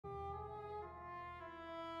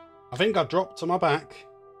I think I dropped to my back.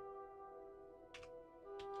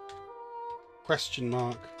 Question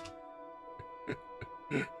mark.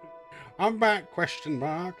 I'm back, question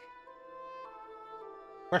mark.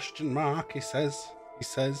 Question mark, he says. He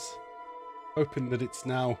says. Hoping that it's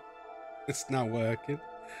now working.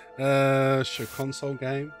 Show console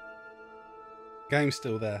game. Game's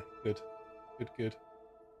still there. Good. Good, good.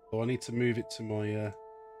 Oh, I need to move it to my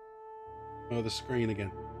other screen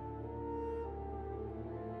again.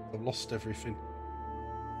 I've lost everything.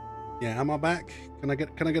 Yeah, am I back? Can I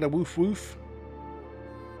get a woof woof?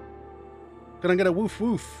 Can I get a woof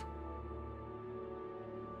woof?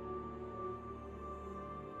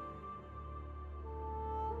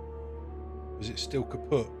 Is it still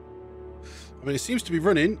kaput? I mean, it seems to be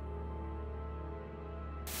running.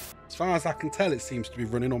 As far as I can tell, it seems to be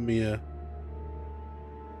running on me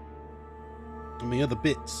other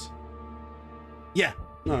bits. Yeah.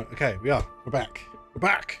 No. Okay. We are. We're back. We're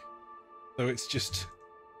back. So it's just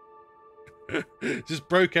just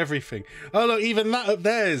broke everything. Oh look, even that up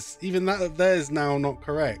there's now not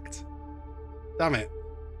correct. Damn it.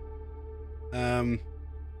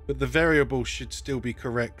 But the variable should still be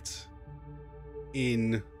correct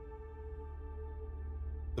in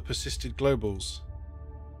the persisted globals.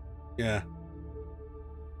 Yeah.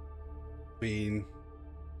 I mean,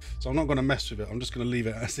 so I'm not going to mess with it. I'm just going to leave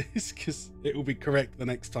it as is because it will be correct the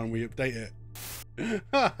next time we update it.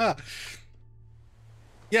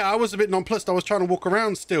 Yeah, I was a bit nonplussed. I was trying to walk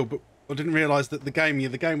around still, but I didn't realise that the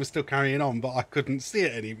game was still carrying on, but I couldn't see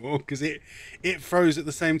it anymore because it froze at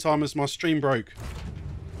the same time as my stream broke.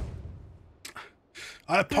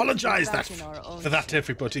 I apologise for that,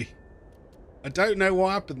 everybody. I don't know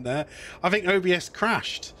what happened there. I think OBS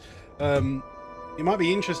crashed. You might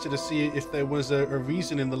be interested to see if there was a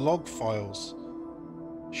reason in the log files.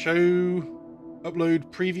 Show, upload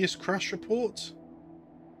previous crash report.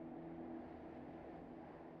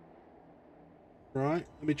 Right,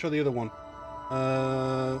 let me try the other one.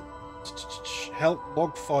 Help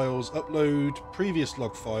log files, upload previous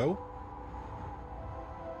log file.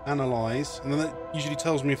 Analyze, and then that usually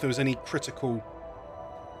tells me if there was any critical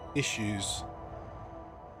issues.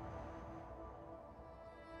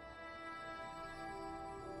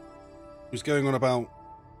 It was going on about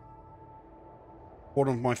one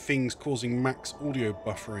of my things causing max audio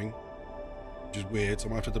buffering, which is weird, so I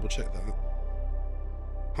might have to double check that.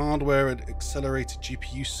 Hardware and accelerated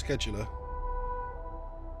GPU scheduler.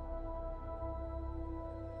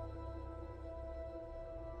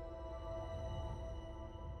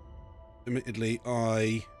 Admittedly,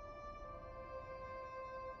 I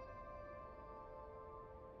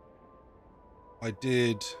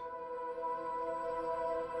did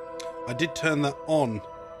turn that on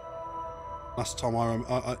last time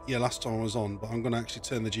last time I was on, but I'm going to actually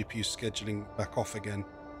turn the GPU scheduling back off again.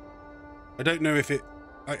 I don't know if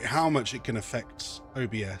how much it can affect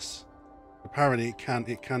OBS. Apparently it can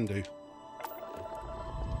do.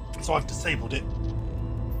 So I've disabled it.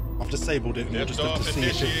 And we'll just have to see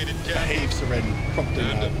if it behaves properly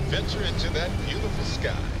now. Venture into that beautiful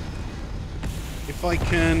sky. If I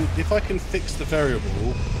can fix the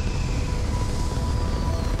variable,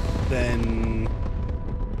 then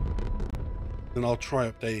I'll try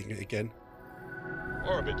updating it again.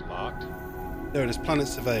 Orbit locked. There it is, planet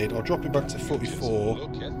surveyed. I'll drop it back to 44.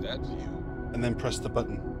 Look at that view. And then press the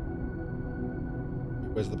button.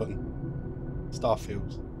 Where's the button?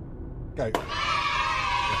 Starfield. Go.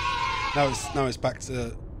 Yeah. Now it's back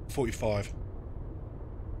to 45.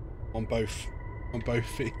 On both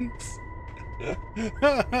things.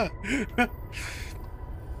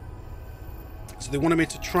 So they wanted me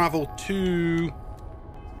to travel to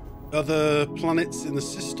other planets in the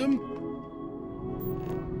system.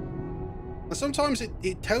 Now sometimes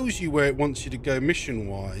it tells you where it wants you to go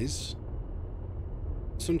mission-wise.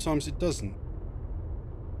 Sometimes it doesn't.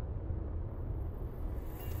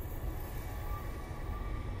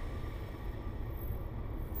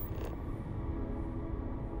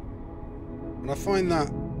 And I find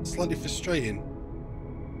that slightly frustrating.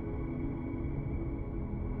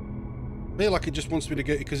 I feel like it just wants me to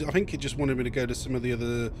go, because I think it just wanted me to go to some of the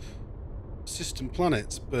other system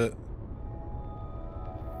planets, but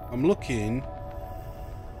I'm looking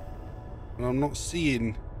and I'm not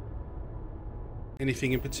seeing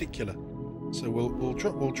anything in particular. So we'll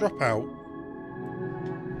drop out.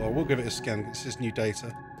 Well, we'll give it a scan. It says new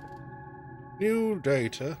data. New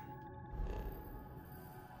data.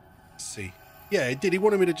 Let's see. Yeah, it did. He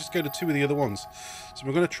wanted me to just go to two of the other ones. So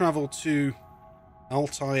we're going to travel to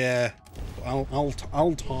Altair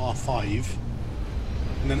 5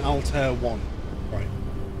 and then Altair 1. Right.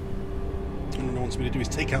 And what he wants me to do is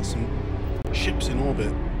take out some ships in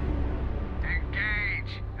orbit.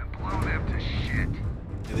 Shit.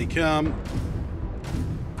 Here they come.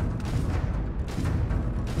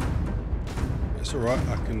 It's alright,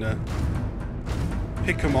 I can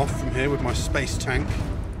pick them off from here with my space tank.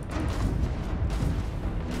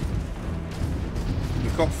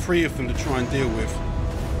 We've got 3 of them to try and deal with.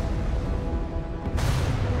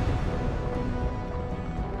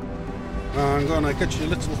 I'm gonna get you,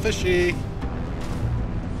 little fishy.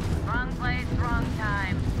 Wrong place, wrong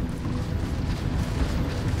time.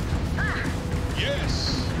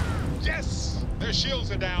 Yes! Yes! Their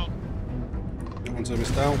shields are down. That one's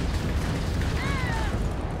almost down.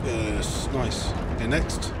 Yes, nice. Okay,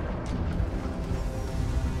 next.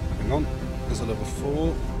 Hang on. There's a level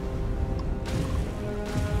 4.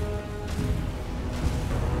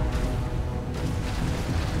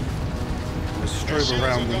 Let's strobe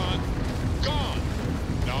around them.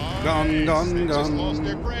 Gone. Just lost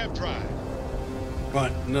their grab drive.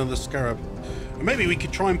 Right, another scarab. And maybe we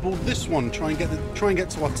could try and board this one. Try and get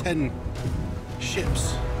to our 10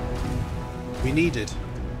 ships we needed.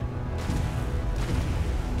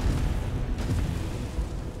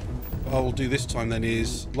 What I'll do this time then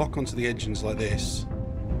is lock onto the engines like this,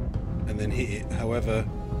 and then hit it. However,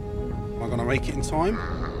 am I going to make it in time?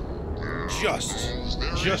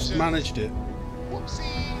 Just managed it.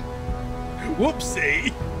 Whoopsie.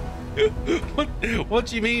 Whoopsie. What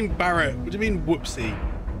do you mean, Barrett? What do you mean, whoopsie?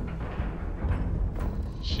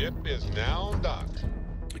 Ship is now docked.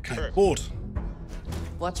 Okay, Perfect. board.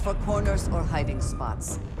 Watch for corners or hiding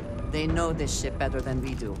spots. They know this ship better than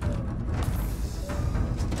we do.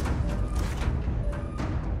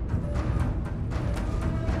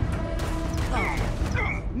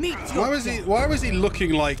 Why was he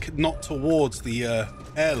looking like not towards the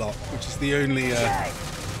airlock, which is the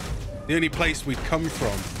only place we'd come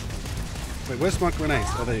from? Wait, where's my grenades?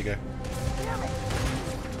 Oh, there you go.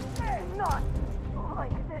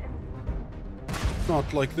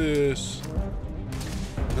 Not like this.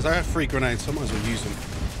 Because I have 3 grenades, so I might as well use them.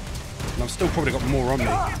 And I've still probably got more on me.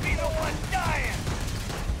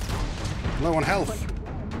 Low on health.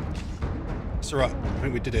 It's alright. I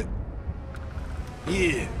think we did it.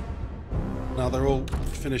 Yeah. Now they're all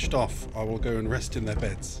finished off. I will go and rest in their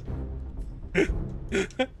beds.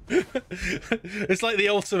 It's like the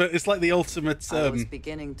ultimate. It's like the ultimate. I was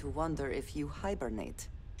beginning to wonder if you hibernate.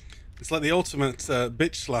 It's like the ultimate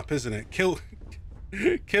bitch slap, isn't it? Kill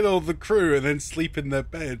all the crew and then sleep in their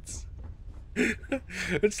beds.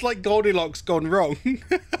 It's like Goldilocks gone wrong.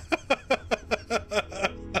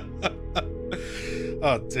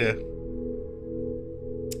 Oh dear.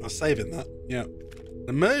 I'll save it that. Yeah.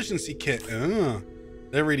 Emergency kit. Ah,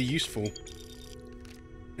 they're really useful.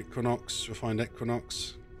 Equinox, refined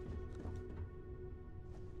Equinox.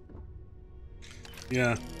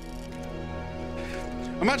 Yeah.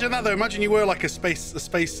 Imagine that though. Imagine you were like a space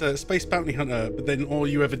bounty hunter, but then all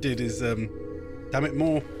you ever did is, damn it,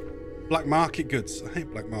 more black market goods. I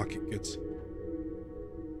hate black market goods.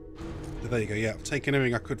 But there you go. Yeah, I've taken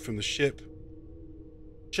everything I could from the ship.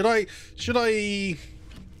 Should I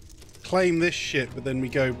claim this ship, but then we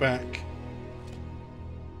go back?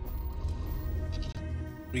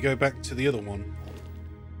 We go back to the other one.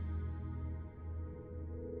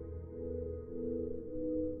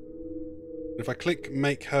 If I click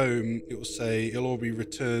make home, it will say it'll all be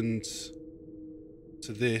returned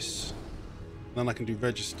to this. Then I can do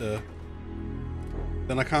register.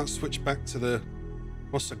 Then I can't switch back to the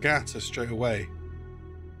Mosagata straight away.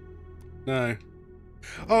 No.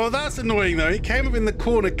 Oh, that's annoying though. It came up in the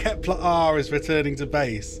corner, Kepler R is returning to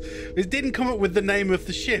base. It didn't come up with the name of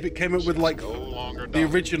the ship. It came up with like the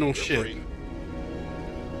original ship.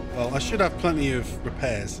 Well, I should have plenty of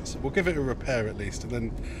repairs, so we'll give it a repair at least, and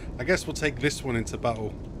then I guess we'll take this one into battle.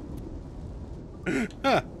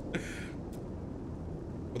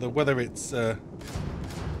 Whether it's it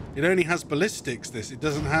only has ballistics. It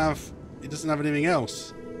doesn't have anything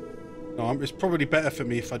else. No, it's probably better for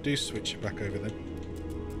me if I do switch it back over then.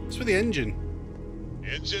 What's with the engine?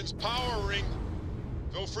 Engines powering.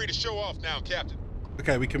 Feel free to show off now, Captain.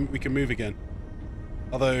 Okay, we can move again.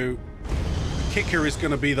 Although the kicker is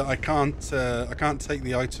going to be that I can't take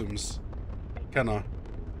the items, can I?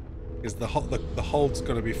 Because the hold's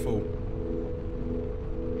going to be full.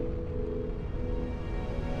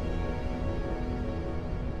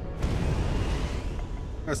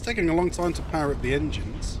 It's taking a long time to power up the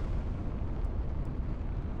engines.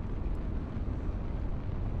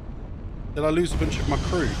 Did I lose a bunch of my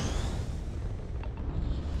crew?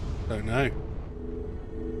 Don't know.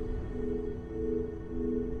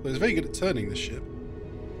 But it's very good at turning this ship.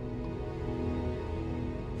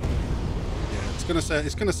 Yeah, it's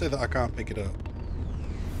gonna say that I can't pick it up.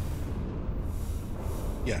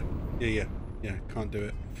 Yeah. Yeah, can't do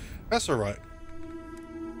it. That's all right.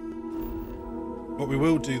 What we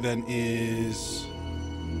will do then is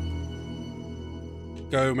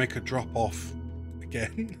go make a drop off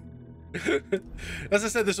again. As I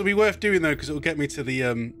said, this will be worth doing though, because it will get me to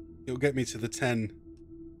the 10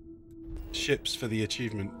 ships for the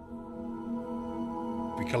achievement.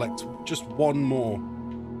 If we collect just one more.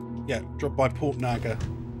 Yeah, drop by Port Naga.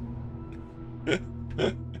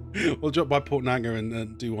 We'll drop by Port Naga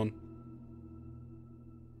and do one.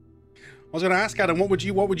 I was going to ask Adam, what would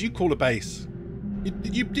you call a base?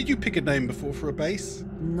 Did you pick a name before for a base?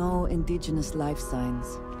 No indigenous life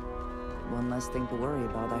signs. One less thing to worry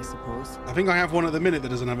about, I suppose. I think I have one at the minute that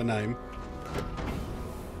doesn't have a name.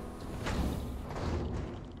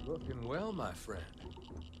 Looking well, my friend.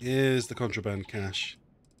 Here's the contraband cache.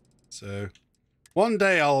 So, one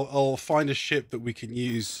day I'll find a ship that we can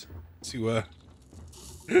use to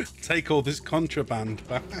take all this contraband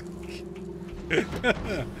back.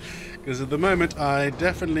 Because at the moment I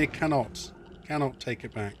definitely cannot take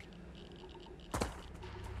it back.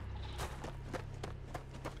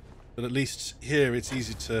 But at least here it's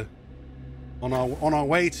easy to, on our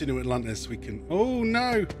way to New Atlantis, we can. Oh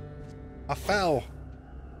no! I fell.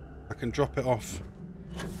 I can drop it off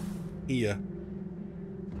here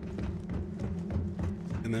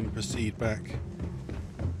and then proceed back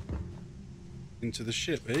into the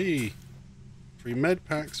ship. Hey, free med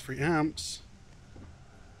packs, free amps.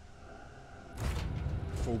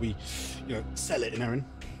 Before we, sell it in Erin.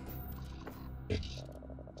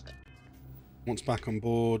 Once back on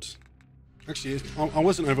board. Actually, I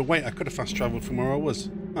wasn't overweight. I could have fast travelled from where I was.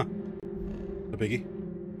 Huh. A biggie.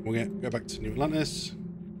 We'll go back to New Atlantis.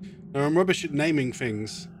 Now, I'm rubbish at naming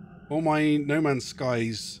things. All my No Man's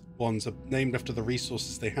Skies ones are named after the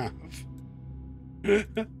resources they have.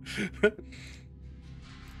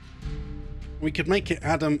 We could make it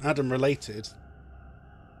Adam related.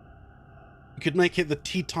 We could make it the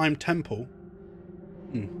Tea Time Temple.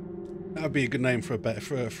 That would be a good name for a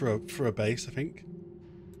base, I think.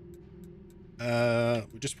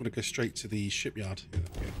 We just want to go straight to the shipyard. Yeah,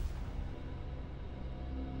 okay.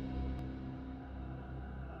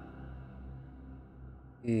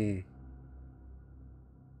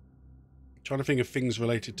 Trying to think of things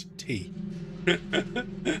related to tea.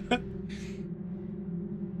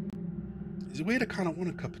 It's weird. I kind of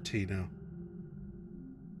want a cup of tea now.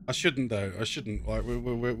 I shouldn't though. I shouldn't. Like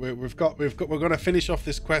we're gonna finish off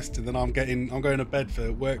this quest and then I'm going to bed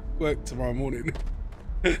for work tomorrow morning.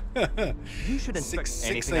 You should inspect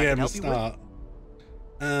 6 a.m. start.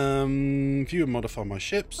 View and modify my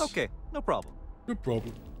ships. Okay, no problem. No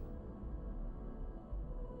problem.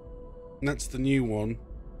 And that's the new one.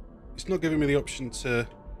 It's not giving me the option to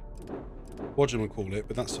whatchamacall it,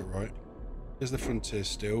 but that's alright. There's the Frontier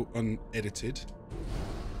still, unedited.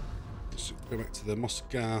 Let's go back to the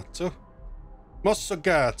Moscato.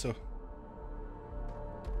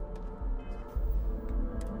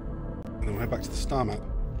 And then we'll head back to the star map.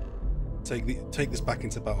 Take this back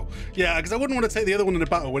into battle. Yeah, because I wouldn't want to take the other one into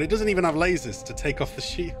battle when it doesn't even have lasers to take off the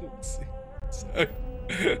shields. So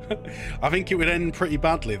I think it would end pretty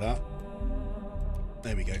badly, that.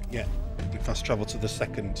 There we go. Yeah. We fast travel to the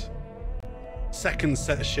second set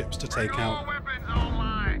of ships to take out.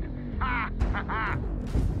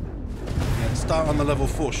 Yeah, start on the level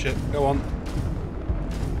 4 ship. Go on.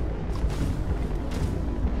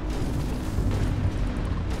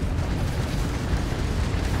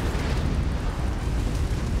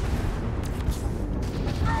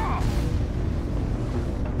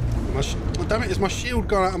 Oh, damn it, is my shield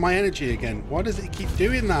gone out of my energy again? Why does it keep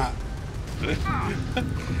doing that?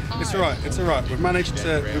 It's alright, it's alright. We've managed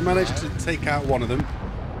to take out one of them.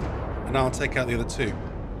 And now I'll take out the other two.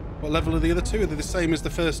 What level are the other two? Are they the same as the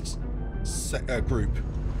first group?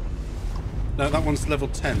 No, that one's level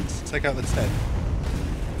 10. So take out the 10.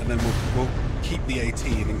 And then we'll keep the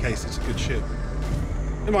 18 in case it's a good ship.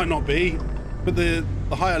 It might not be, but the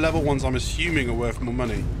higher level ones I'm assuming are worth more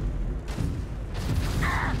money.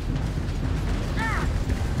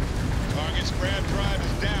 Target's grab drive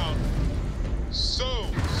is down. So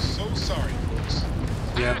sorry, folks.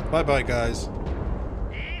 Yeah, bye-bye, guys.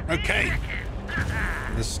 Okay.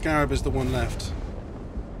 The Scarab is the one left.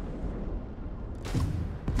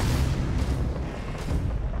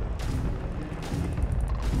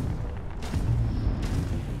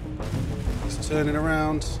 It's turning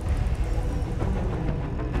around.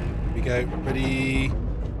 Here we go. Ready.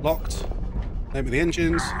 Locked. Name of the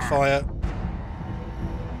engines. Fire.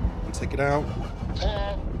 And take it out.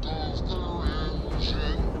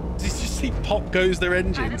 Did you see pop goes their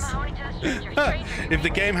engines? If the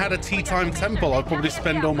game had a tea time temple, I'd probably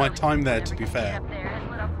spend all my time there, to be fair.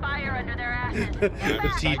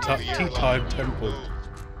 The tea time temple.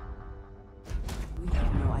 We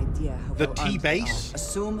have no idea how The well tea armed they base? are.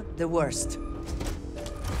 Assume the worst.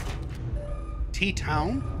 Tea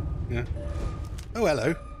town? Yeah. Oh,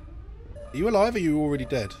 hello. Are you alive or are you already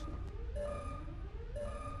dead?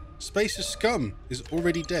 Space's scum is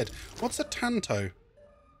already dead. What's a tanto?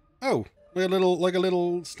 Oh, like a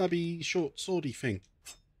little snubby short swordy thing.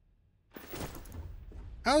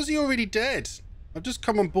 How's he already dead? I've just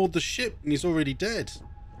come on board the ship and he's already dead.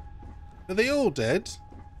 Are they all dead?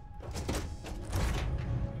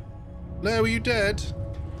 Leo, are you dead?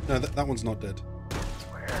 No, that one's not dead.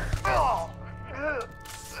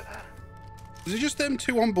 Is it just them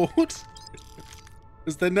two on board?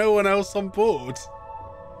 Is there no one else on board?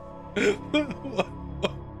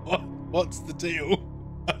 What's the deal?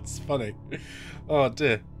 That's funny. Oh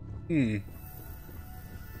dear.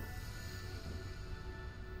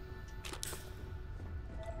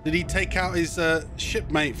 Did he take out his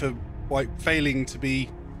shipmate for like failing to be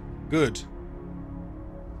good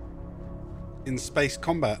in space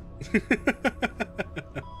combat?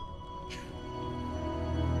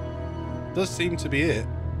 Does seem to be it.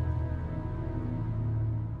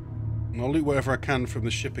 And I'll loot whatever I can from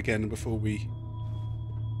the ship again before we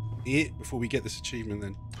get this achievement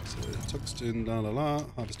then. So tungsten, la la la,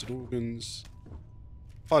 harvested organs.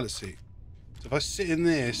 Pilot seat. So if I sit in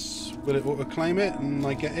this, will it auto-claim it and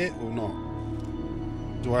I get it or not?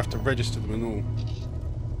 Do I have to register them and all?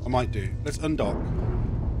 I might do. Let's undock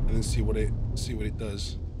and then see what it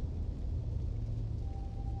does.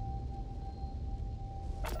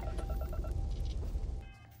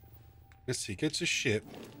 Let's see, go to ship.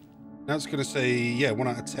 Now it's going to say, yeah, 1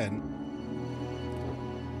 out of 10.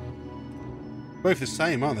 Both the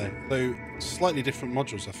same, aren't they? Though slightly different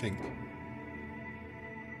modules, I think.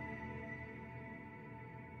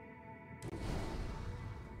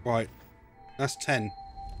 Right, that's 10.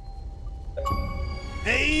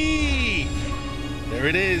 Hey! There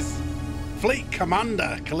it is. Fleet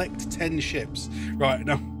Commander, collect 10 ships. Right,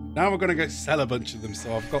 now we're going to go sell a bunch of them,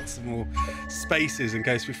 so I've got some more spaces in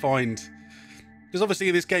case we find... Because obviously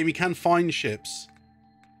in this game you can find ships,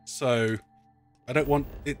 so I don't want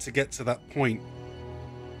it to get to that point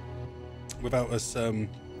without us, you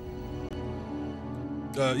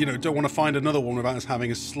know, don't want to find another one without us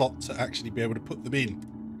having a slot to actually be able to put them in.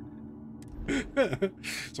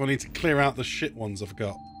 So I need to clear out the shit ones I've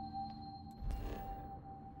got.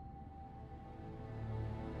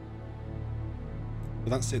 But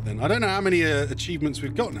that's it then. I don't know how many achievements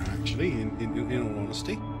we've got now, actually, in all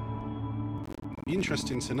honesty. Be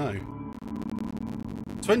interesting to know.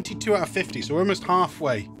 22 out of 50, so we're almost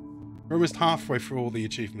halfway. We're almost halfway through all the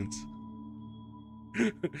achievements.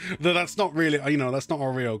 Though that's not really, you know, that's not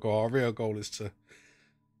our real goal. Our real goal is to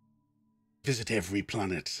visit every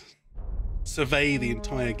planet, survey the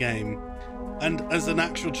entire game, and as an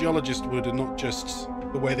actual geologist would, and not just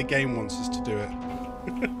the way the game wants us to do it.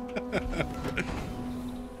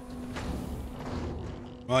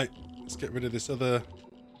 Right, let's get rid of this other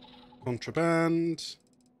contraband.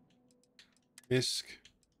 Misc,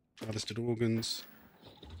 harvested organs.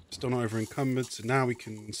 Still not over encumbered, so now we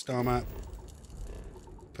can star map.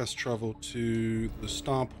 Fast travel to the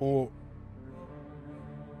starport.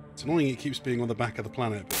 It's annoying it keeps being on the back of the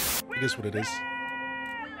planet, but it is what it is.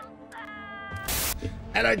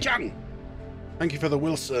 Hello, Jung! Thank you for the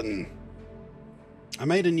Wilson. I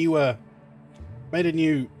made a new,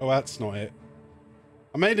 oh, that's not it.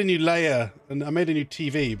 I made a new layer, and I made a new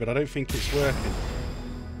TV, but I don't think it's working.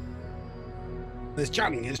 There's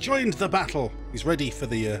Jung, he's joined the battle. He's ready for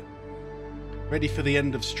the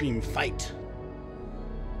end of stream fight.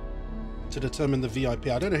 To determine the VIP.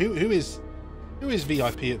 I don't know who is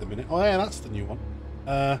VIP at the minute. Oh yeah, that's the new one.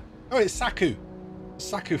 Oh, it's Saku.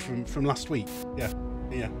 Saku from last week. Yeah.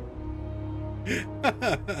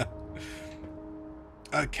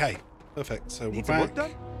 Okay, perfect. So we're back.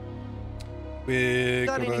 We're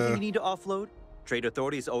Got gonna anything you need to offload? Trade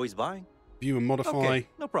Authority is always buying. View and modify. Okay,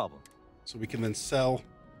 no problem. So we can then sell.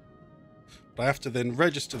 But I have to then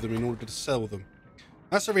register them in order to sell them.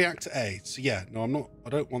 That's a reactor A. So yeah, no, I'm not. I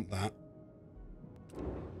don't want that.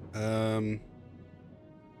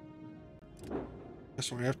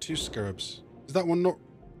 That's why I have 2 scarabs. Is that one not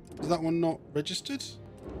registered?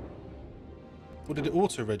 Or did it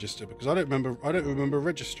auto register? Because I don't remember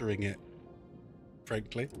registering it,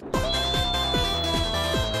 frankly.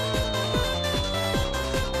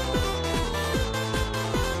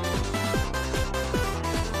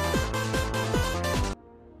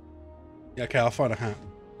 Yeah, okay, I'll find a hat.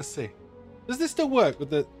 Let's see. Does this still work with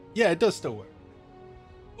the... Yeah, it does still work.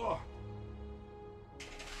 Oh.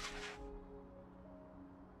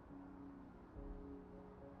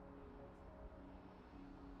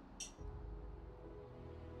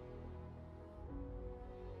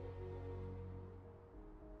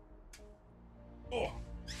 Oh.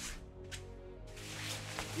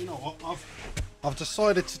 You know what? I've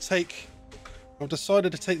decided to take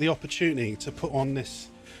the opportunity to put on this.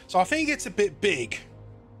 So I think it's a bit big.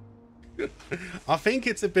 I think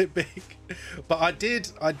it's a bit big, but I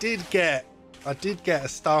did get a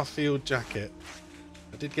Starfield jacket.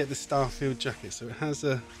 I did get the Starfield jacket, so it has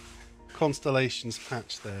a Constellations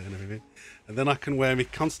patch there and everything, and then I can wear my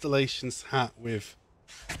Constellations hat with.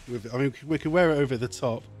 I mean, we can wear it over the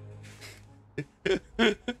top.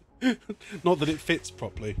 Not that it fits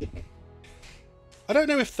properly. I don't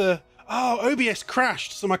know if OBS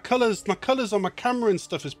crashed, so my colors on my camera and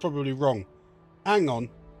stuff is probably wrong. Hang on,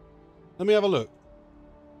 let me have a look.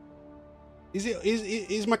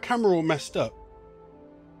 Is my camera all messed up?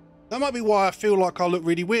 That might be why I feel like I look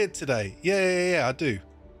really weird today. Yeah, I do.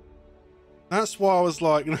 That's why I was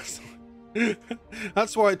like,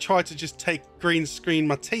 that's why I tried to just green screen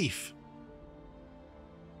my teeth.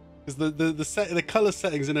 Because the color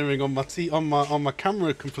settings and everything on my camera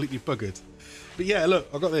are completely buggered. But yeah, look,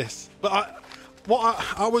 I got this. But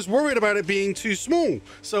I was worried about it being too small,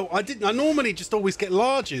 so I normally just always get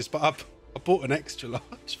larges, but I bought an extra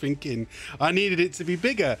large thinking I needed it to be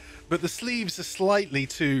bigger, but the sleeves are slightly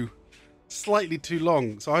too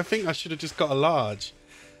long, so I think I should have just got a large.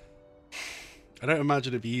 I don't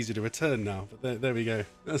imagine it'd be easy to return now, but there we go.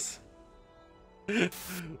 That's I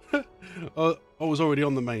was already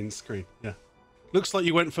on the main screen. Yeah, looks like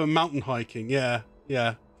you went for mountain hiking. Yeah.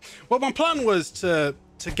 Well, my plan was to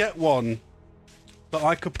get one that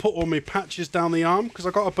I could put all my patches down the arm, because I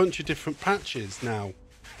got a bunch of different patches now.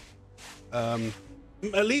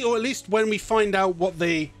 At least when we find out what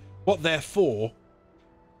they're for.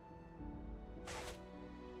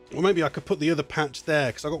 Or maybe I could put the other patch there,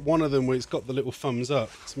 because I got one of them where it's got the little thumbs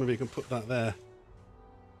up, so maybe I can put that there.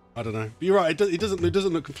 I don't know. But you're right, it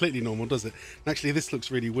doesn't look completely normal, does it? Actually, this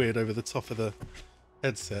looks really weird over the top of the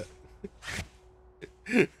headset.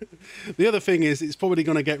 The other thing is, it's probably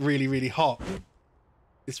going to get really, really hot.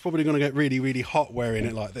 It's probably going to get really, really hot wearing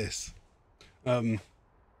it like this. But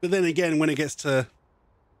then again, when it gets to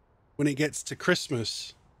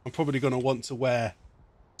Christmas, I'm probably going to want to wear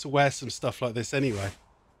some stuff like this anyway.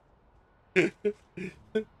 And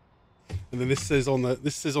then this says on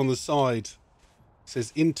the side, it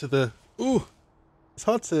says into the. Ooh, it's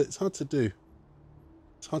hard to do.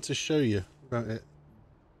 It's hard to show you about it.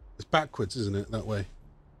 It's backwards, isn't it? That way.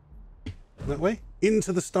 That way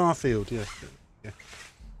into the Starfield. Yeah.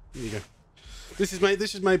 There you go. This is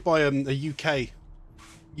made by a UK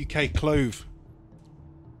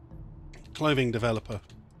clothing developer.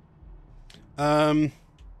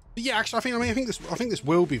 Yeah, actually, I think this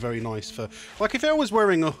will be very nice for, like, if I was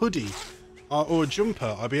wearing a hoodie or a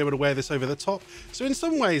jumper, I'd be able to wear this over the top. So in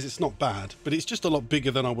some ways, it's not bad, but it's just a lot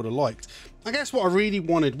bigger than I would have liked. I guess what I really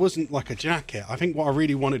wanted wasn't like a jacket. I think what I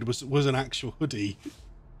really wanted was an actual hoodie.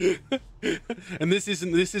 And this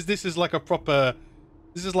is like a proper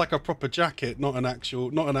jacket, not an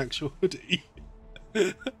actual hoodie.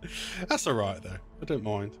 That's all right though. I don't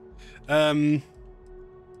mind.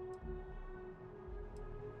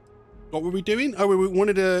 What were we doing? Oh, we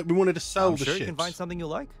wanted to sell the ships. I'm sure you can find something you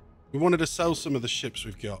like. We wanted to sell some of the ships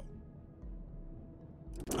we've got.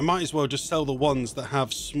 I might as well just sell the ones that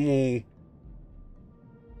have small.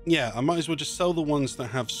 Yeah, I might as well just sell the ones that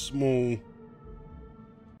have small.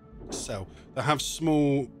 That have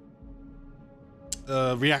small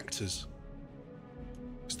reactors.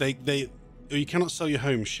 Because you cannot sell your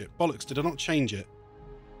home ship. Bollocks! Did I not change it?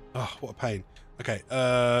 Oh, what a pain. Okay,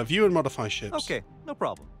 view and modify ships. Okay, no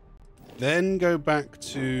problem. Then go back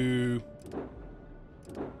to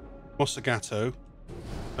Mosagato,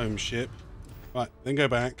 home ship. Right, then go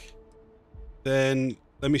back. Then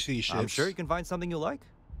let me see your ships. I'm sure you can find something you like.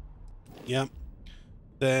 Yeah.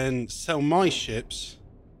 Then sell my ships.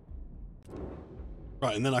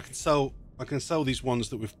 Right, and then I can sell these ones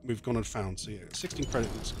that we've gone and found. So yeah, 16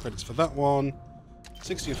 credits for that one.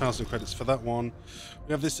 16,000 credits for that one.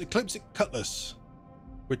 We have this Ecliptic Cutlass,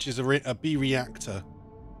 which is a B reactor.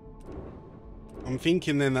 I'm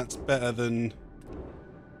thinking then that's better than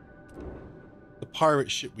the pirate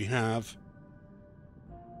ship we have.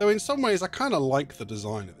 Though in some ways I kind of like the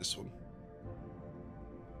design of this one.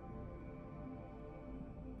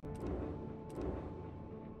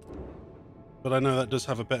 But I know that does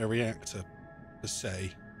have a better reactor, per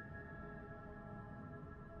se.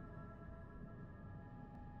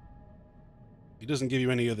 It doesn't give you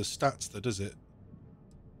any other stats though, does it?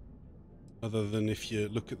 Other than if you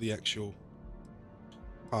look at the actual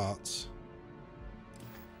parts.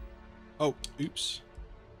 Oh, oops.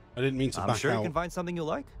 I didn't mean to back out. I'm sure you can find something you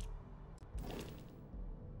like.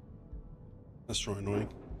 That's right annoying.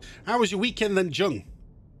 How was your weekend then, Jung?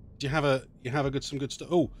 Did you have some good stuff?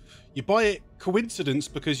 Oh, you buy it coincidence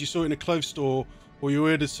because you saw it in a clothes store, or you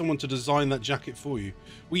ordered someone to design that jacket for you?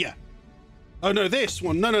 Well, yeah. Oh no, this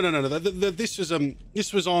one. No. This was on.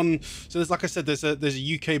 So there's, like I said, there's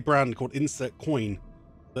a UK brand called Insert Coin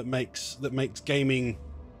that makes gaming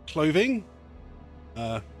clothing,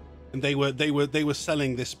 and they were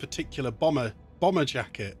selling this particular bomber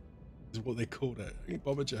jacket. Is what they called it.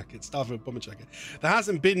 Bomber jacket, Starfield bomber jacket. There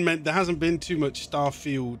hasn't been too much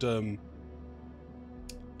Starfield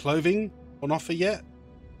clothing on offer yet.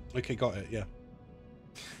 Okay, got it. Yeah.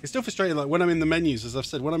 It's still frustrating, like when I'm in the menus, as I've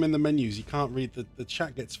said, when I'm in the menus, you can't read the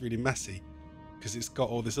chat gets really messy because it's got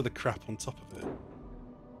all this other crap on top of it.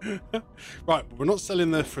 Right, but we're not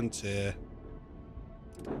selling the Frontier.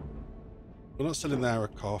 We're not selling the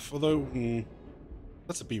Arakov, although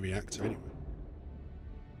that's a B reactor anyway.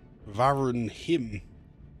 Varun him.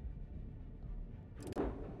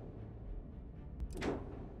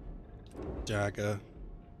 Dagger.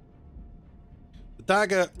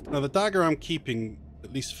 The dagger I'm keeping,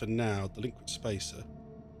 at least for now. Delinquent spacer.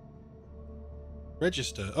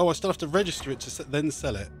 Register. Oh, I still have to register it to then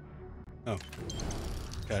sell it. Oh.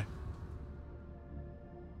 Okay.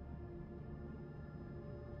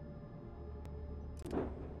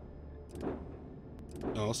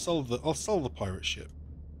 No, I'll sell the pirate ship.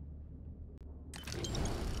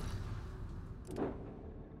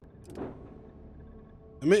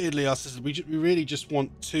 Admittedly, I said we really just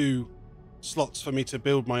want 2 slots for me to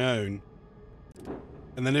build my own,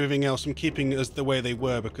 and then everything else I'm keeping as the way they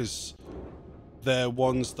were because they're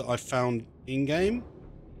ones that I found in game.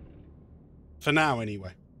 For now,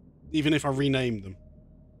 anyway. Even if I rename them.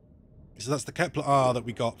 So that's the Kepler R that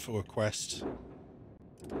we got for a quest,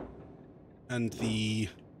 and the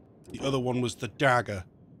other one was the dagger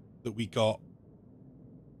that we got.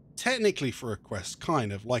 Technically for a quest,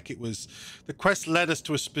 kind of like it was the quest led us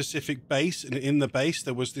to a specific base, and in the base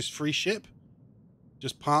there was this free ship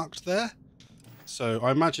just parked there. So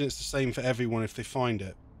I imagine it's the same for everyone if they find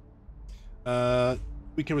it.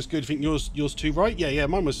 Weekend was good. I think yours too, right? Yeah.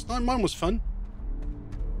 Mine was fun. Mine was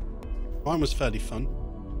fairly fun.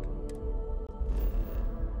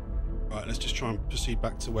 Right, let's just try and proceed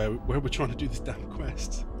back to where we're trying to do this damn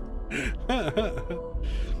quest.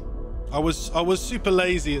 I was super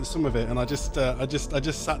lazy at some of it, and I just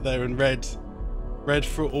sat there and read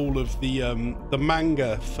through all of the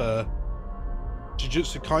manga for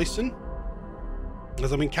Jujutsu Kaisen,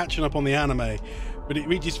 as I've been catching up on the anime, but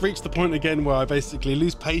it just reached the point again where I basically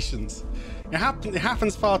lose patience. It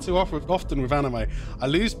happens far too often with anime. I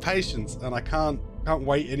lose patience and I can't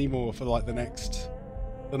wait anymore for like the next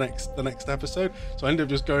episode. So I end up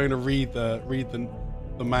just going to read the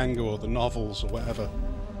manga or the novels or whatever,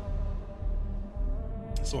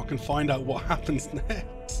 so I can find out what happens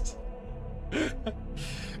next.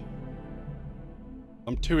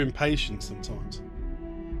 I'm too impatient sometimes.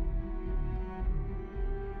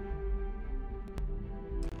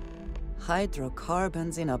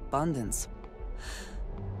 Hydrocarbons in abundance.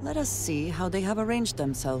 Let us see how they have arranged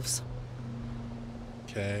themselves.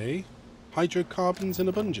 Okay. Hydrocarbons in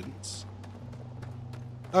abundance.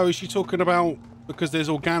 Oh, is she talking about because there's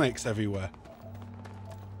organics everywhere?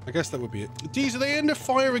 I guess that would be it. Geez, are they under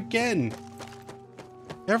fire again?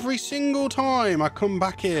 Every single time I come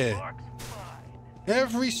back here.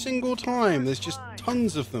 Every single time. There's just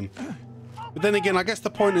tons of them. But then again, I guess the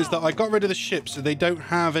point is that I got rid of the ship, so they don't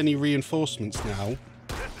have any reinforcements now.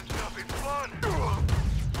 This is gonna be fun.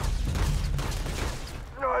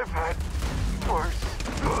 No, I've had worse.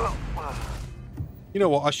 You know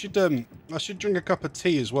what? I should drink a cup of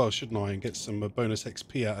tea as well, shouldn't I? And get some bonus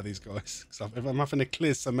XP out of these guys. Because I'm having to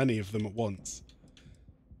clear so many of them at once.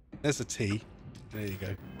 There's a tea. There you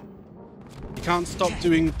go. You can't stop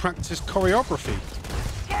doing practice choreography.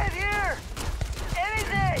 Get here!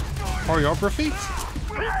 Anything! Choreography?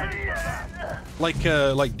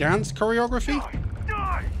 Like dance choreography?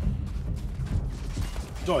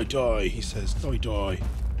 Die, he says. Die.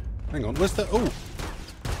 Hang on, where's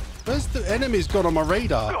the enemies gone on my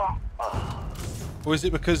radar? Or is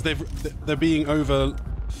it because they're being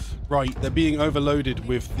they're being overloaded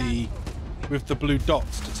with the blue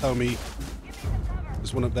dots to tell me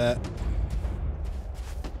there's one up there.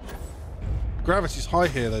 Gravity's high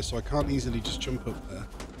here though, so I can't easily just jump up there.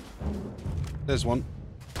 There's one.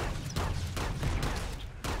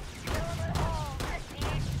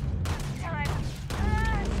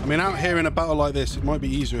 I mean, out here in a battle like this, it might be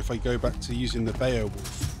easier if I go back to using the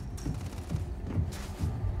Beowulf.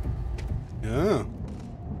 Yeah.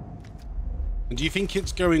 And do you think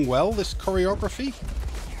it's going well, this choreography?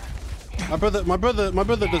 My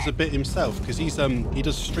brother does a bit himself because he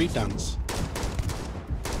does street dance.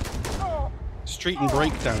 Street and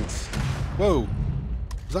break dance. Whoa.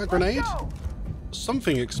 Was that a grenade?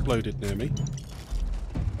 Something exploded near me.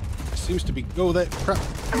 It seems to be... Oh, there. Crap.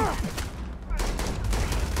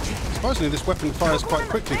 Surprisingly, this weapon fires quite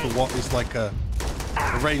quickly for what is like a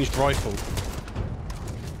ranged rifle.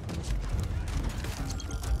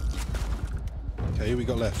 Okay, who we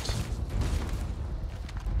got left?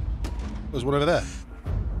 There's one over there.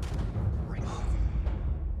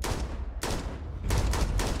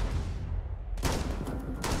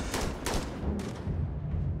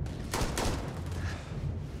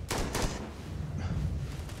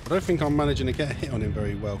 I don't think I'm managing to get a hit on him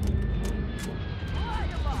very well.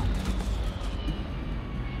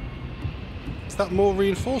 Is that more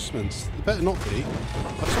reinforcements? It better not be.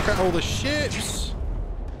 I took out all the ships.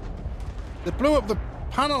 They blew up the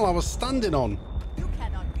panel I was standing on.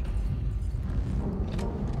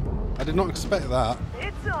 I did not expect that.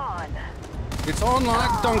 It's on. It's on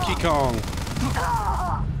like Donkey Kong.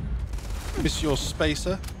 Miss your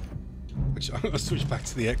spacer. Actually, I'm going to switch back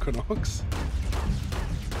to the Equinox.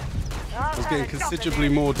 I was getting considerably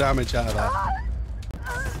more damage out of that.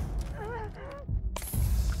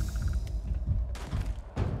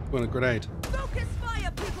 Want a grenade? Focus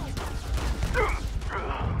fire, people.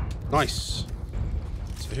 Nice.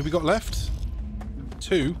 So who we got left?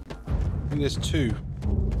 2. I think there's 2.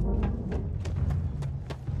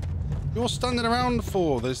 You're standing around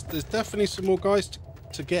for? There's definitely some more guys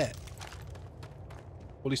to get.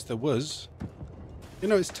 Or at least there was. You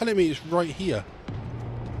know, it's telling me it's right here.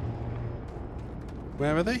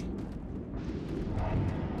 Where are they?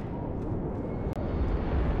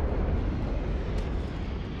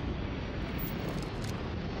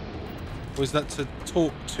 Or is that to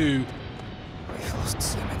talk to... We've lost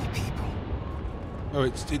so many people. Oh,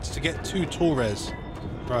 it's to get to Torres.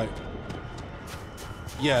 Right.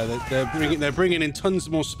 Yeah, they're bringing in tons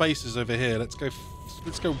more spacers over here. Let's go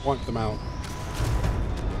wipe them out.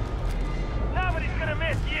 Nobody's gonna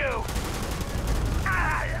miss you.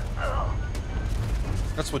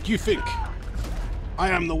 That's what you think. I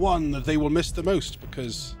am the one that they will miss the most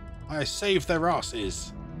because I saved their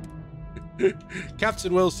asses.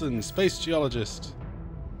 Captain Wilson, space geologist,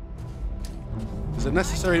 is a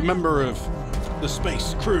necessary member of the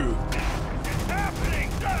space crew. It's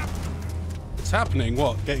happening. It's happening.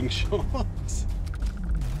 What? Getting shot?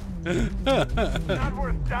 Not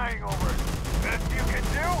worth dying over. Best you can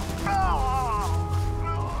do.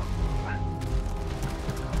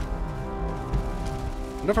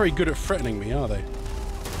 They're not very good at threatening me, are they?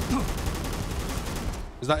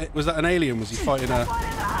 Was that an alien? Was he fighting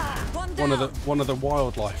one of the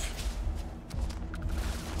wildlife?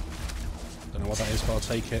 Don't know what that is, but I'll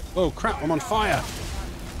take it. Oh crap! I'm on fire.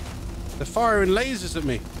 They're firing lasers at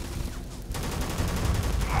me.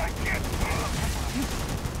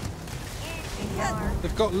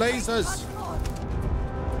 They've got lasers.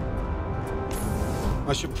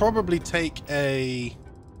 I should probably take a...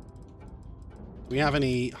 Do we have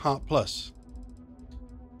any Heart Plus?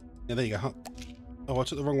 Yeah, there you go. Oh, I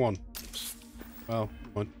took the wrong one. Well,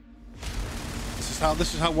 come on.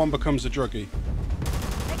 This is how one becomes a druggie.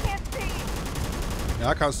 I can't see. Yeah,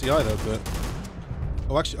 I can't see either, but...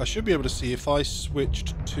 Oh, actually, I should be able to see if I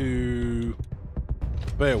switched to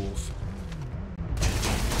Beowulf.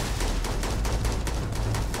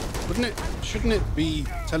 Shouldn't it be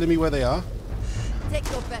telling me where they are? Take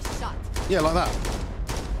your best shot. Yeah, like that.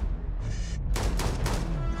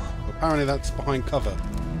 Apparently that's behind cover.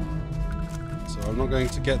 So I'm not going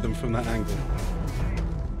to get them from that angle.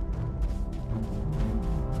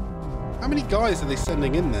 How many guys are they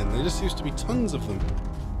sending in then? There just seems to be tons of them.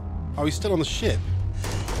 Oh, he's still on the ship.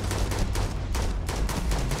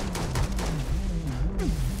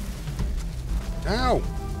 Ow!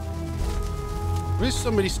 There is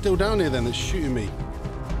somebody still down here then that's shooting me.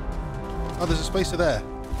 Oh, there's a spacer there.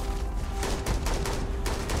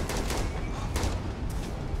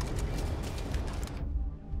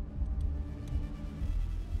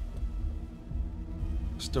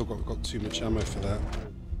 Still got too much ammo for that.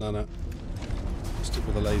 No. Stick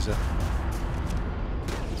with the laser.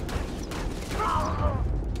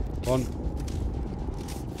 One.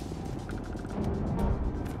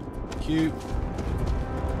 Cute.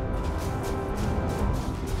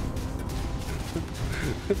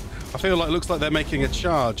 I feel like it looks like they're making a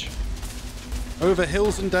charge. Over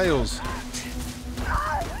hills and dales.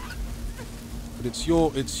 But it's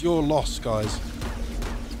your loss, guys.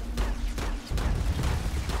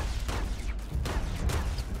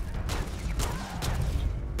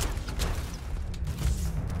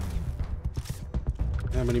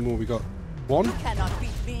 How many more we got? One? You cannot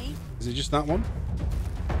beat me. Is it just that one?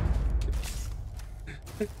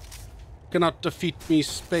 Cannot defeat me,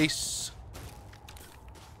 space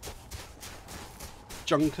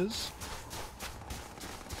junkers.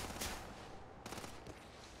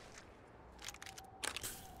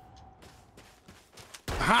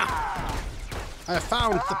 Aha! I have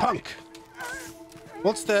found the punk.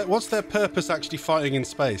 What's their purpose actually fighting in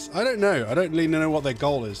space? I don't know. I don't really know what their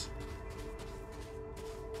goal is.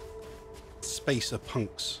 Spacer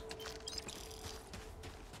punks.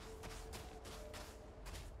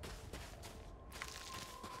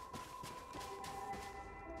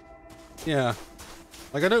 Yeah.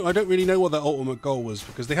 Like I don't really know what their ultimate goal was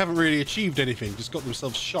because they haven't really achieved anything, just got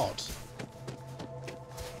themselves shot.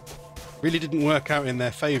 Really didn't work out in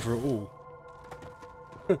their favor at all.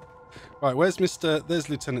 Right, there's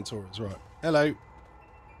Lieutenant Torres, right. Hello.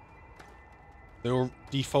 They're all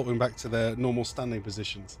defaulting back to their normal standing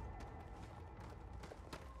positions.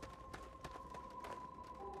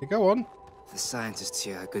 Okay, go on. The scientists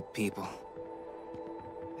here are good people.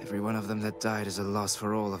 Every one of them that died is a loss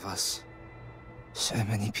for all of us. So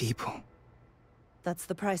many people. That's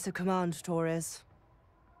the price of command, Torres.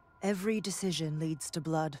 Every decision leads to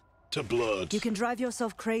blood. To blood. You can drive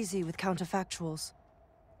yourself crazy with counterfactuals.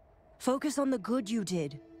 Focus on the good you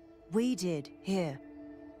did. We did, here.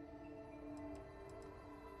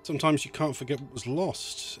 Sometimes you can't forget what was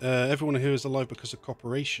lost. Everyone here is alive because of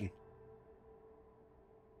cooperation.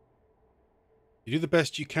 You do the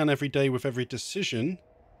best you can every day with every decision.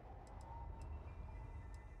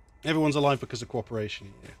 Everyone's alive because of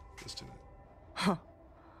cooperation. Yeah, let's do that. Huh.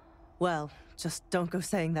 Well, just don't go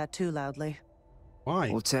saying that too loudly. Why?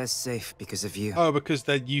 Voltaire's safe because of you. Oh, because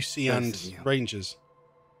they're UC Both and of you. Rangers.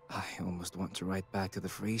 I almost want to write back to the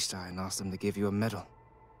Freestar and ask them to give you a medal.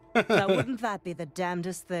 Now, wouldn't that be the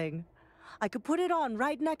damnedest thing? I could put it on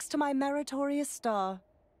right next to my meritorious star.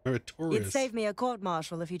 Meritorious. It'd save me a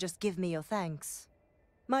court-martial if you just give me your thanks.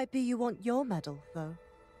 Might be you want your medal, though.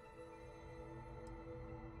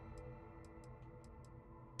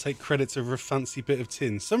 Take credits over a fancy bit of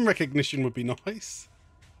tin. Some recognition would be nice.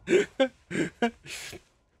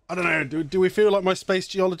 I don't know. Do we feel like my space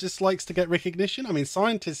geologist likes to get recognition? I mean,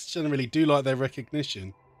 scientists generally do like their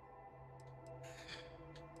recognition.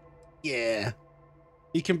 Yeah,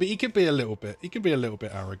 he can be a little bit. He can be a little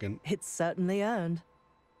bit arrogant. It's certainly earned.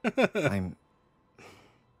 I'm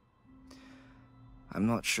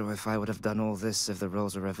not sure if I would have done all this if the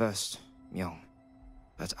roles were reversed, Young.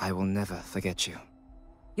 But I will never forget you.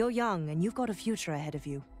 You're young and you've got a future ahead of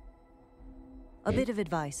you. A bit of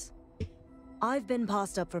advice. I've been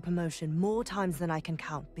passed up for promotion more times than I can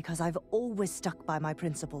count because I've always stuck by my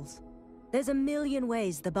principles. There's a million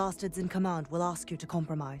ways the bastards in command will ask you to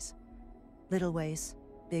compromise. Little ways,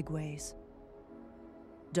 big ways.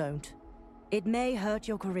 Don't. It may hurt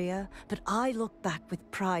your career, but I look back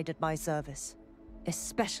with pride at my service.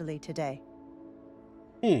 Especially today.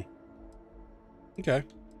 Okay.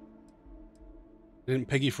 Didn't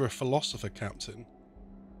peg you for a philosopher, Captain.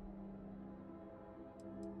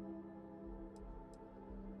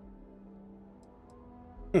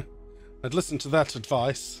 I'd listen to that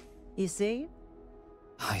advice. You see?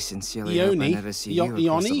 I sincerely hope I never see you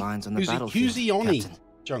across the lines on the battlefield, Who's Ioni? Captain.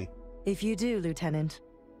 Jung. If you do, Lieutenant,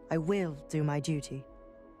 I will do my duty.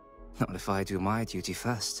 Not if I do my duty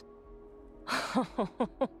first.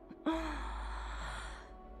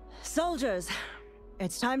 Soldiers,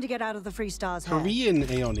 it's time to get out of the Freestar's hair. Korean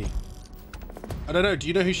Ioni. I don't know. Do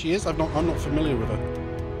you know who she is? I'm not familiar with her.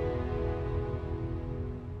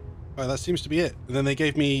 Oh, that seems to be it. And then they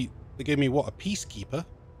gave me what, a peacekeeper?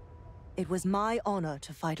 It was my honor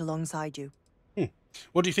to fight alongside you.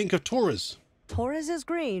 What do you think of Torres? Torres is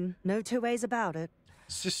green, no two ways about it.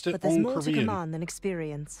 Sister But there's on more to Korean. command than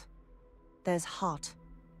experience. There's heart.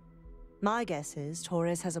 My guess is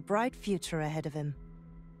Torres has a bright future ahead of him.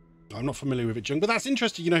 I'm not familiar with it, Jung, but that's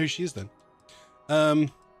interesting. You know who she is then.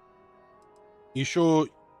 You sure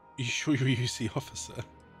you're a UC officer?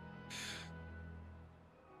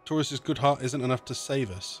 Torres's good heart isn't enough to save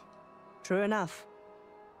us. True enough.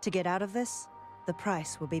 To get out of this, the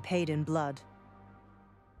price will be paid in blood.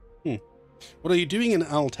 What are you doing in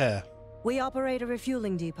Altair? We operate a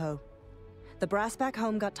refueling depot. The brass back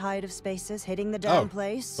home got tired of spacers hitting the damn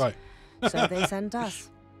place. Right. So they sent us.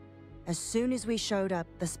 As soon as we showed up,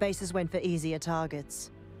 the spacers went for easier targets.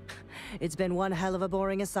 It's been one hell of a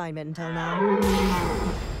boring assignment until now.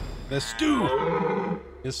 There's Stu!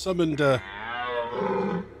 Is summoned I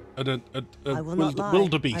will not lie.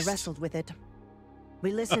 wildebeest. I wrestled with it.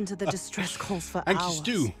 We listened to the distress calls for Thank you, hours.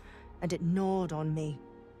 Stu. And it gnawed on me.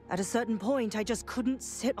 At a certain point, I just couldn't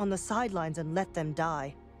sit on the sidelines and let them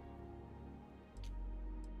die.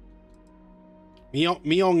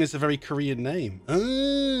 Myong is a very Korean name.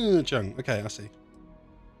 Ah, Jung. Okay, I see.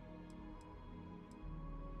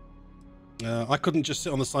 I couldn't just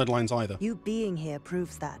sit on the sidelines either. You being here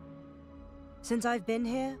proves that. Since I've been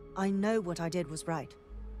here, I know what I did was right.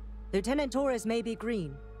 Lieutenant Torres may be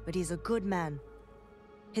green, but he's a good man.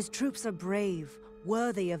 His troops are brave,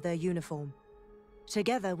 worthy of their uniform.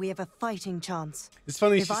 Together, we have a fighting chance. It's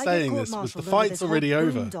funny she's saying this, but the fight's already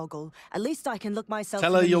over. Boondoggle, at least I can look myself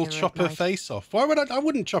Tell in her the you'll mirror chop at her night. face off. Why would I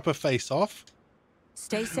wouldn't chop her face off.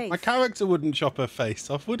 Stay safe. My character wouldn't chop her face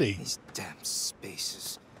off, would he? These damn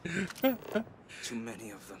spaces. Too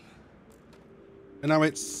many of them. And now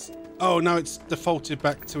it's... Oh, now it's defaulted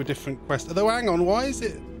back to a different quest. Although, hang on, why is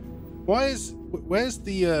it... Where's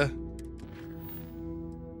the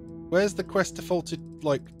quest defaulted,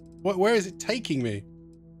 like... Where is it taking me?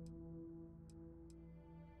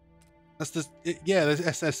 That's the... yeah, there's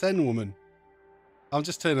SSN woman. I'm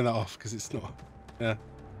just turning that off, because it's not... Yeah.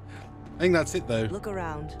 I think that's it, though. Look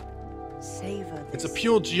around. Savor this. It's a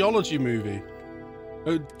pure geology movie.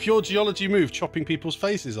 A pure geology move, chopping people's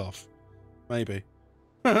faces off. Maybe.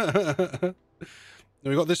 Then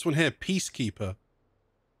we got this one here, Peacekeeper.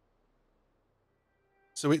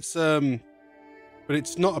 So it's but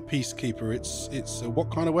it's not a Peacekeeper. It's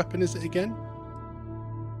what kind of weapon is it again?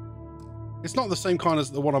 It's not the same kind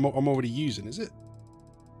as the one I'm already using, is it?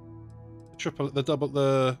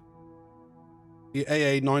 The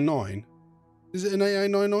AA-99. Is it an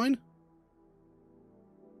AA-99?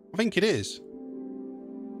 I think it is.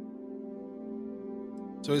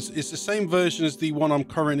 So it's the same version as the one I'm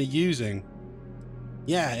currently using.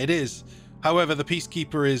 Yeah, it is. However, the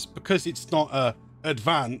Peacekeeper is, because it's not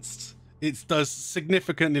advanced, it does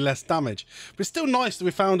significantly less damage. But it's still nice that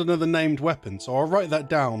we found another named weapon, so I'll write that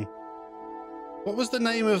down. What was the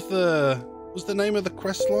name of the... What was the name of the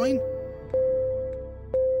quest line?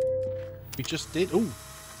 We just did... Ooh.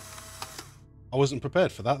 I wasn't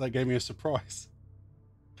prepared for that. That gave me a surprise.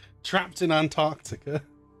 Trapped in Antarctica.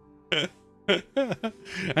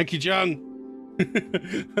 Thank you, Jung.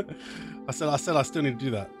 I said I still need to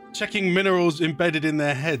do that. Checking minerals embedded in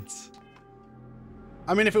their heads.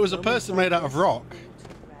 I mean, if it was a person made out of rock,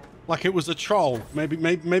 like it was a troll,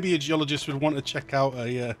 maybe a geologist would want to check out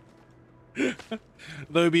a.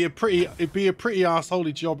 Though it'd be a pretty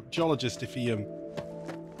arseholey geologist if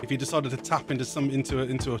he decided to tap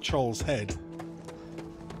into a troll's head.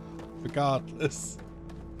 Regardless.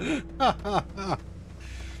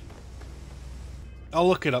 I'll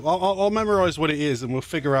look it up. I'll memorize what it is, and we'll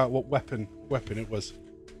figure out what weapon it was.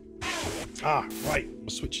 Ah, right. We're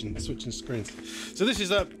switching screens. So this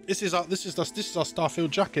is our Starfield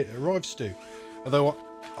jacket. It arrives to. Although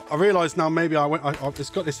I realise now maybe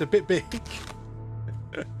it's a bit big.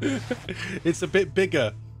 It's a bit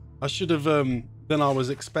bigger. I should have than I was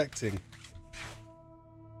expecting.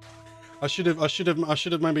 I should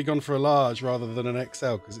have maybe gone for a large rather than an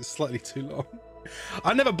XL because it's slightly too long.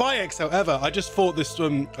 I never buy XL ever. I just thought this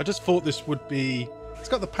would be. It's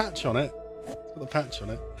got the patch on it.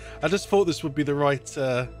 I just thought this would be the right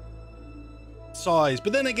size.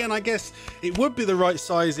 But then again, I guess it would be the right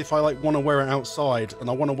size if I want to wear it outside and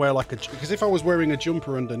I want to wear because if I was wearing a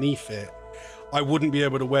jumper underneath it, I wouldn't be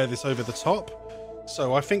able to wear this over the top.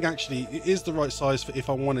 So I think actually it is the right size for if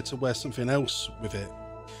I wanted to wear something else with it.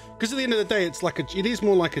 Because at the end of the day, it is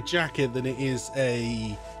more like a jacket than it is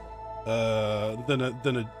a than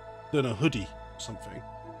a hoodie or something.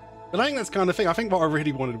 But I think that's kind of thing. I think what I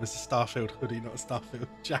really wanted was a Starfield hoodie, not a Starfield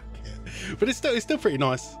jacket. But it's still pretty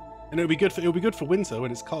nice, and it'll be good for winter when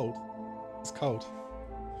it's cold. It's cold.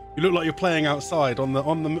 You look like you're playing outside on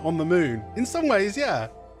the moon. In some ways, yeah.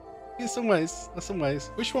 In some ways.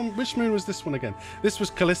 Which moon was this one again? This was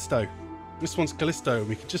Callisto. This one's Callisto, and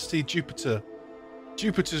we can just see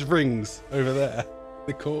Jupiter's rings over there, in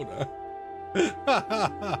the corner.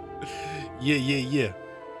 Yeah.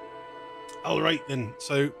 All right then.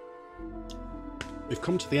 So we've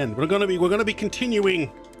come to the end. We're gonna be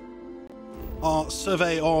continuing our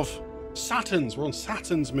survey of Saturn's. We're on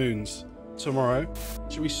Saturn's moons tomorrow.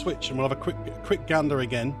 Should we switch and we'll have a quick gander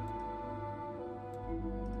again?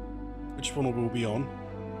 Which one will we be on?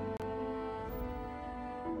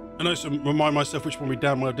 I know, so remind myself which one we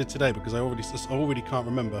downloaded today because I already can't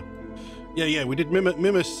remember. Yeah, we did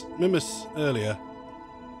Mimas earlier.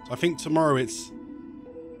 So I think tomorrow it's...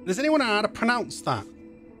 Does anyone know how to pronounce that?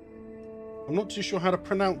 I'm not too sure how to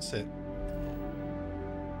pronounce it.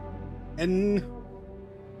 Enceladus?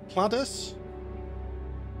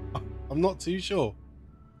 I'm not too sure.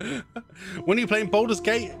 When are you playing Baldur's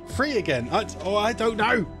Gate 3 again? I don't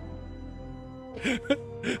know.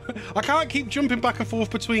 I can't keep jumping back and forth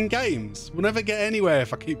between games. We'll never get anywhere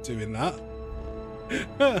if I keep doing that.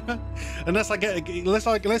 unless we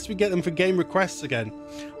get them for game requests again.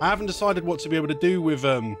 I haven't decided what to be able to do with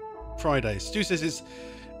Fridays. Stu says it's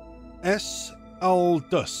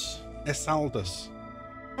Esaldus.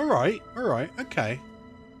 All right, okay.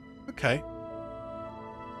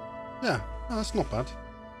 Yeah, no, that's not bad.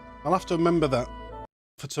 I'll have to remember that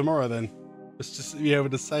for tomorrow then. Just to be able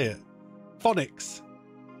to say it. Phonics.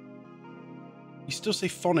 You still say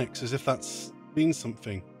phonics as if that's means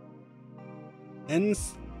something.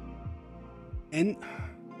 Enceladus.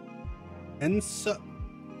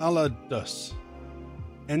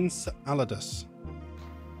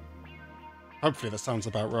 Hopefully that sounds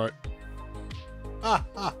about right. We're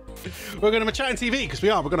going to have a chat on TV because we're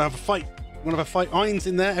going to have a fight. We're going to have a fight. Iron's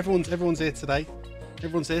in there. Everyone's here today.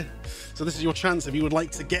 Everyone's here. So this is your chance if you would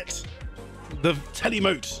like to get the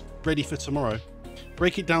telemote ready for tomorrow.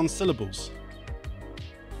 Break it down syllables.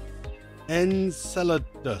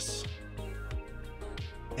 Enceladus.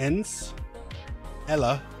 Enceladus.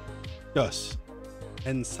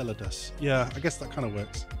 Yeah, I guess that kind of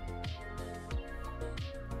works.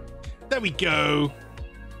 There we go.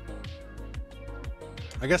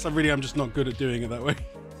 I guess I really am just not good at doing it that way.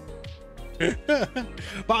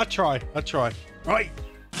 But I try. Right.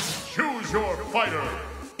 Choose your fighter.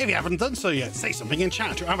 If you haven't done so yet, say something in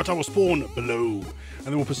chat. Your avatar will spawn below. And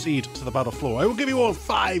then we'll proceed to the battle floor. I will give you all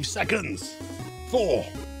 5 seconds. 4,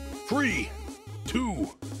 3, 2,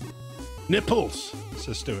 nipples,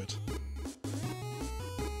 says Stuart.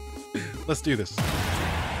 Let's do this.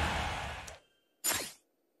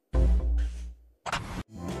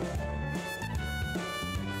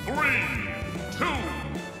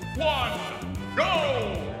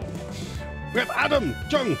 We have Adam,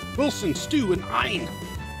 Jung, Wilson, Stu, and Ein.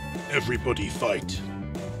 Everybody fight.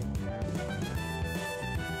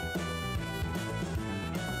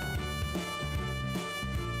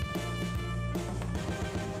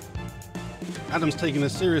 Adam's taking a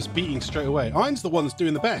serious beating straight away. Ein's the one that's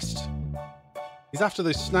doing the best. He's after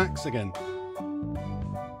those snacks again.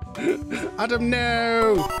 Adam,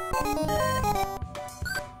 no!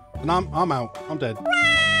 And I'm out. I'm dead.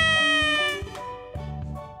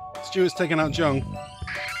 Stuart's taking out Jung.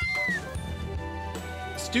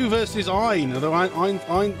 Stu versus Ein, although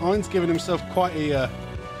Ein's given himself quite a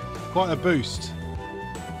boost.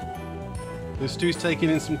 So Stu's taking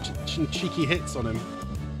in some cheeky hits on him.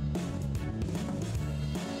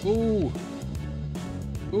 Ooh.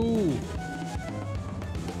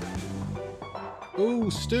 Ooh,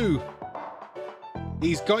 Stu.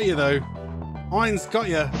 He's got you though. Ein's got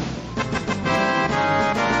you.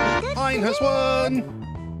 Ein has won.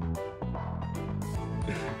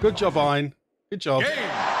 Good job, Ein. Good job.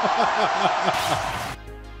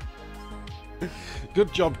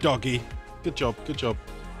 Good job, doggy. Good job.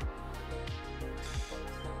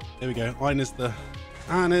 There we go. Ein is the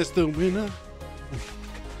winner.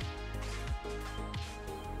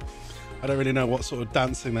 I don't really know what sort of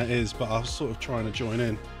dancing that is, but I was sort of trying to join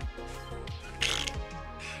in.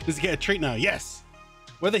 Does he get a treat now? Yes.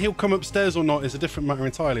 Whether he'll come upstairs or not is a different matter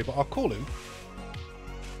entirely, but I'll call him.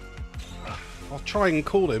 I'll try and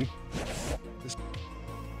call him.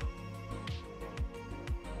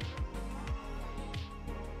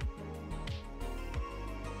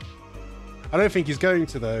 I don't think he's going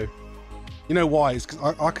to though. You know why? It's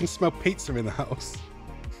because I can smell pizza in the house.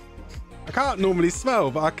 I can't normally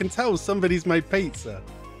smell, but I can tell somebody's made pizza.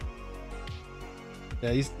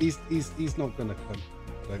 Yeah, he's not gonna come,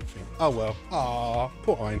 I don't think. Oh well. Ah,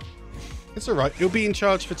 poor Ein. It's all right. He'll be in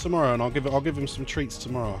charge for tomorrow, and I'll give him some treats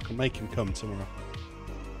tomorrow. I can make him come tomorrow.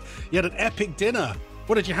 You had an epic dinner.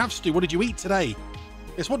 What did you have, Stu? What did you eat today?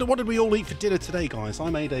 Yes. What did we all eat for dinner today, guys? I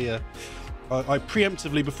made I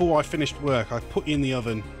preemptively, before I finished work, I put in the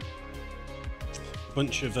oven a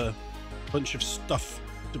bunch of stuff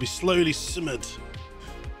to be slowly simmered,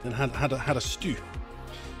 and had a stew.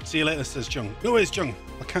 See you later, says Jung. No worries, Jung.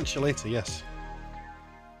 I'll catch you later. Yes.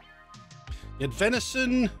 You had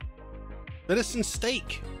venison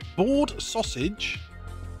steak, board sausage,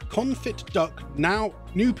 confit duck, now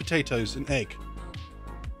new potatoes and egg.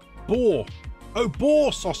 Boar. Oh,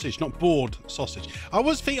 boar sausage, not board sausage. I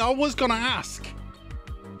was gonna ask.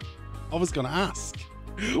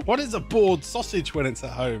 What is a board sausage when it's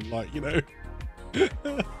at home? Like, you know.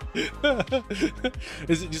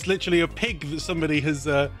 Is it just literally a pig that somebody has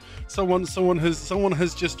someone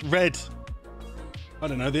has just read, I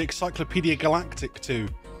don't know, the Encyclopedia Galactic to,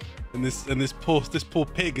 and this poor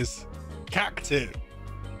pig has cacked it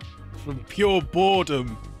from pure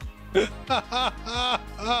boredom.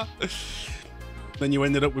 Then you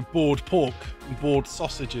ended up with bored pork and bored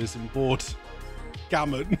sausages and bored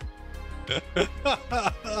gammon.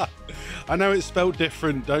 I know it's spelled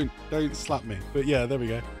different. Don't slap me. But yeah, there we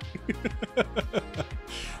go.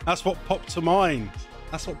 That's what popped to mind.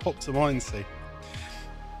 That's what popped to mind. See.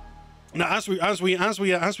 Now, as we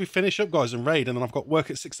finish up, guys, and raid, and then I've got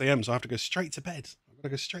work at 6 AM, so I have to go straight to bed. I've got to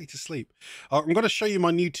go straight to sleep. I'm going to show you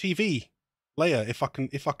my new TV layer if I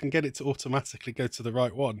can get it to automatically go to the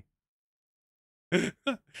right one.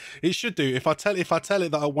 It should do. If I tell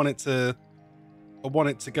it that I want it to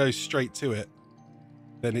go straight to it,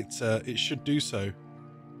 then it should do so.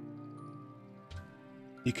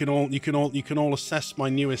 You can all assess my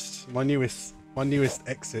newest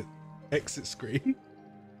exit screen.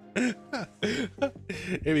 Here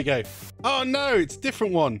we go. Oh no, it's a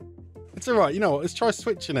different one. It's all right. You know what? Let's try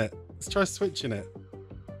switching it.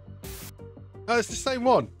 Oh, it's the same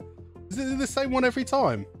one. Is it the same one every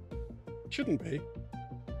time? Shouldn't be.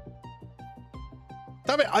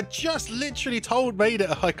 Damn it, I just literally made it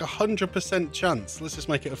like 100% chance. Let's just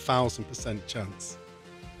make it 1000% chance.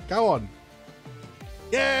 Go on.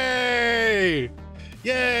 Yay!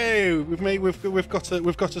 Yay! We've got a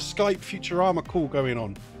Skype Futurama call going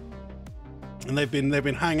on. And they've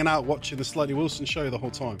been hanging out watching the Slightly Wilson show the whole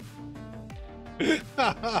time.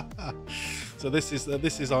 So this is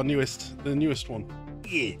the newest one.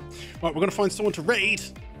 Yeah. Right, we're gonna find someone to raid.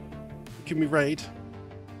 Give me raid.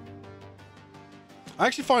 I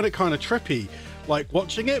actually find it kind of trippy, like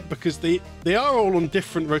watching it, because they are all on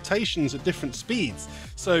different rotations at different speeds.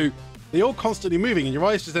 So they're all constantly moving, and your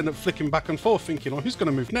eyes just end up flicking back and forth, thinking, "Oh, who's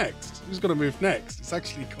gonna move next? Who's gonna move next?" It's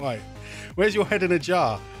actually quite. Where's your head in a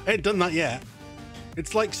jar? I ain't done that yet.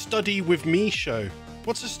 It's like Study With Me show.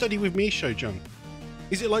 What's a Study With Me show, John?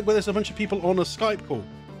 Is it like where there's a bunch of people on a Skype call?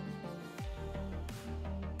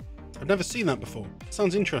 I've never seen that before.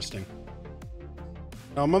 Sounds interesting.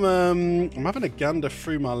 Now, I'm having a gander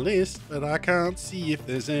through my list, but I can't see if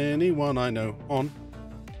there's anyone I know on.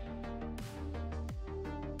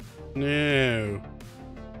 No.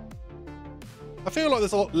 I feel like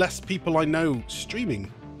there's a lot less people I know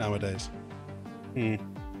streaming nowadays.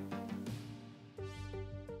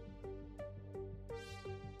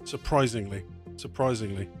 Surprisingly.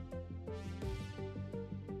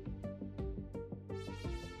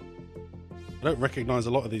 I don't recognize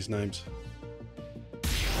a lot of these names.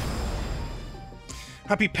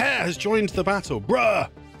 Happy Pear has joined the battle. Bruh!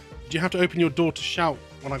 Did you have to open your door to shout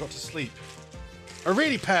when I got to sleep? Oh,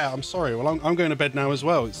 really, Pear? I'm sorry. Well, I'm going to bed now as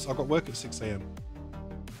well. I've got work at 6 AM.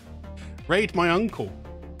 Raid my uncle.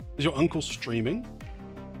 Is your uncle streaming?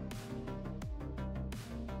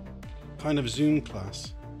 Kind of Zoom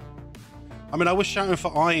class. I mean, I was shouting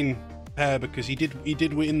for Ein, Pear, because he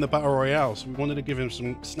did win the Battle Royale, so we wanted to give him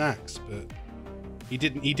some snacks, but he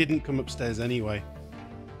didn't come upstairs anyway.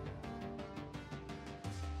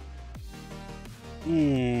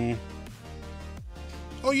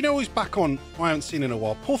 Oh, you know who's back on I haven't seen in a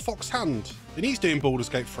while? Poor Fox Hand. And he's doing Baldur's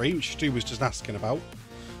Gate 3, which Stu was just asking about.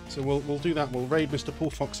 So we'll do that. We'll raid Mr.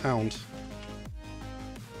 Poor Fox Hound.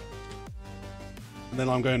 And then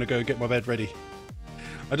I'm going to go get my bed ready.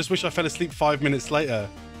 I just wish I fell asleep 5 minutes later.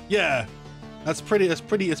 Yeah. That's pretty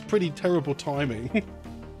terrible timing.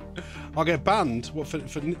 I'll get banned. What, for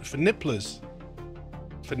nipplers?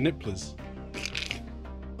 For nipplers.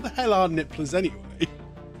 What the hell are nipplers anyway?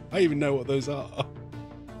 I don't even know what those are.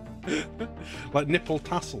 Like nipple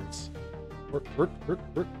tassels. Nipple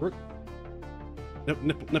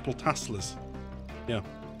tasslers. Yeah.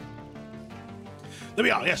 There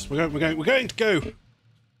we are. Yes, we're going to go.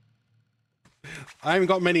 I haven't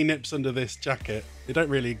got many nips under this jacket. They don't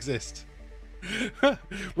really exist.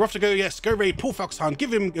 We're off to go. Yes, go raid Poor Fox Hound.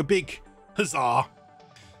 Give him a big huzzah.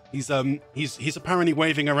 He's apparently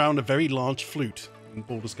waving around a very large flute in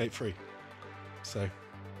Baldur's Gate 3. So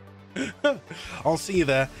I'll see you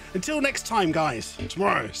there. Until next time, guys.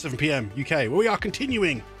 Tomorrow, 7 PM UK, where we are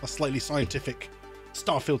continuing a slightly scientific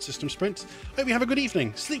Starfield system sprint. Hope you have a good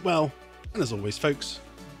evening. Sleep well. And as always, folks,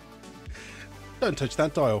 don't touch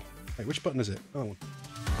that dial. Hey, which button is it? Oh.